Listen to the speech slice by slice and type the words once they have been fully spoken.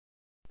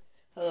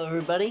Hello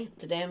everybody,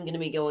 today I'm going to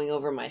be going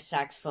over my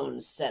saxophone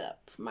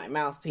setup, my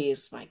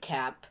mouthpiece, my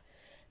cap,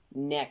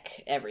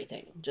 neck,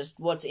 everything, just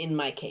what's in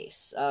my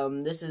case.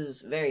 This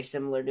is very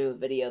similar to a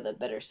video that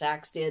Better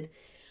Sax did.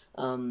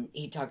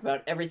 He talked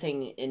about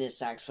everything in his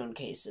saxophone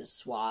case, his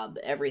swab,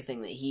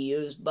 everything that he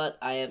used, but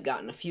I have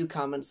gotten a few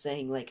comments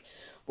saying like,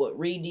 what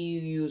reed do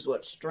you use,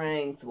 what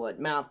strength,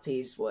 what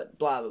mouthpiece, what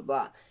blah blah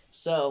blah.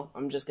 So,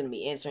 I'm just going to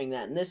be answering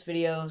that in this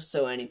video,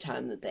 so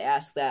anytime that they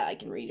ask that, I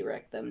can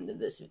redirect them to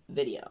this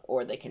video,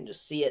 or they can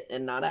just see it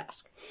and not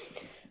ask.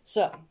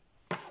 So,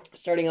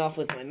 starting off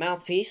with my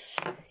mouthpiece,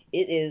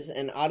 it is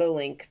an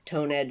Autolink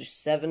Tone Edge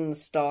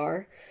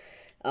 7-star,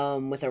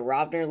 with a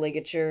Robner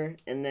ligature,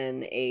 and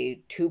then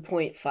a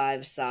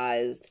 2.5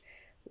 sized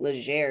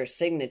Leger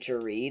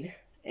signature reed,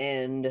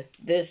 and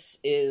this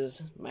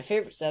is my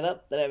favorite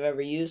setup that I've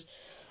ever used.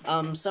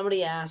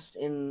 Somebody asked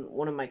in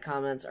one of my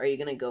comments, are you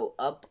going to go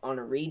up on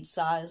a reed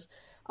size?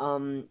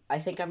 I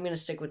think I'm going to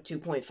stick with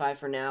 2.5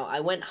 for now. I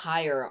went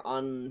higher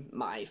on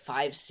my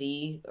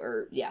 5C,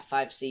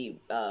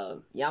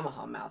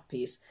 Yamaha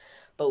mouthpiece,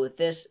 but with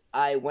this,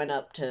 I went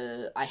up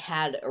to, I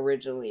had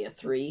originally a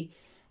 3,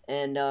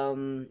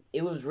 and,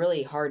 it was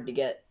really hard to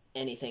get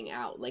anything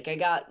out. Like, I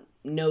got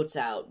notes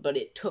out, but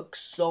it took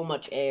so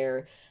much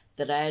air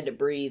that I had to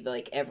breathe,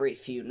 like, every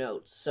few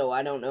notes. So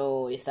I don't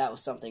know if that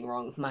was something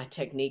wrong with my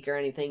technique or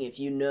anything. If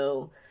you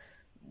know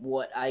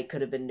what I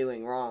could have been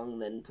doing wrong,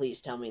 then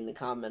please tell me in the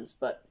comments.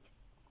 But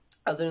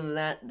other than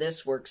that,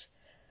 this works.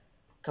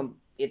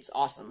 It's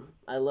awesome.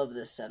 I love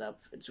this setup.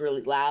 It's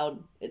really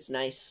loud, it's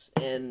nice,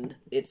 and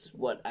it's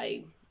what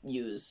I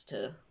use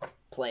to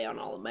play on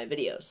all of my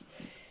videos.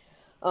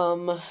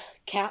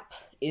 Cap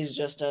is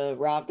just a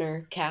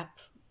Robner cap.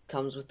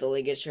 Comes with the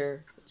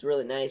ligature. It's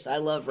really nice. I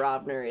love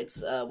Robner.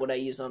 It's what I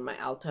use on my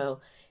alto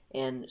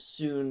and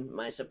soon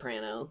my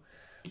soprano,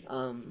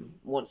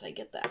 once I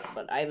get that.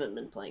 But I haven't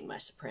been playing my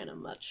soprano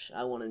much.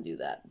 I want to do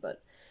that.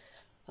 But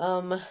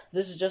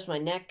this is just my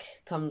neck.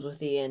 Comes with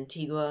the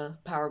Antigua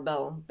Power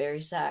Bell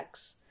Better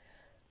Sax.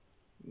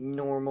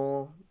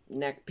 Normal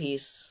neck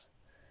piece.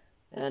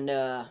 And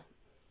that's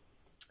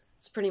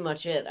pretty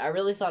much it. I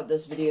really thought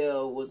this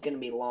video was going to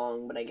be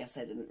long, but I guess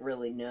I didn't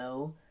really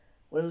know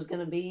what it was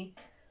going to be.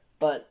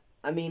 But,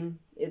 I mean,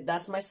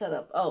 that's my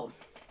setup. Oh,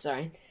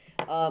 sorry.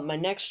 My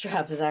neck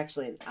strap is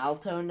actually an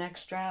alto neck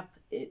strap.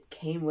 It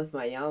came with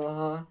my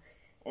Yamaha,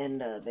 and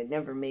they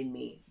never made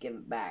me give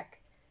it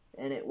back.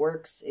 And it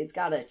works. It's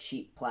got a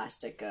cheap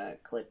plastic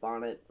clip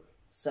on it,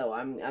 so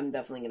I'm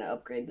definitely going to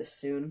upgrade this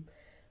soon.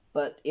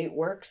 But it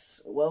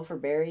works well for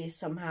Barry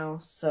somehow,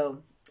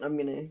 so I'm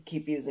going to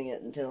keep using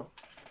it until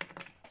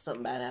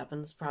something bad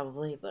happens,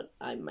 probably, but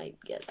I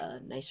might get a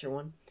nicer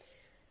one.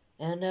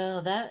 And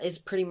that is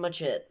pretty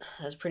much it.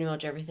 That's pretty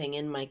much everything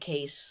in my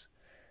case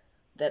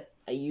that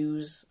I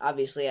use.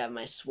 Obviously, I have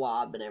my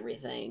swab and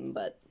everything,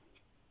 but,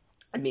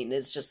 I mean,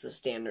 it's just the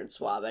standard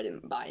swab. I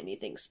didn't buy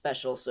anything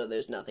special, so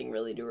there's nothing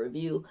really to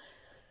review.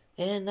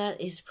 And that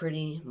is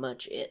pretty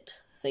much it.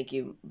 Thank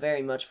you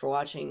very much for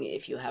watching.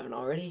 If you haven't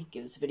already,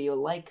 give this video a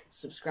like,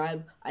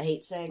 subscribe. I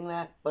hate saying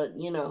that, but,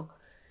 you know,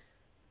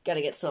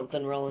 gotta get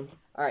something rolling.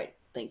 Alright,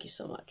 thank you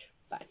so much.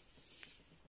 Bye.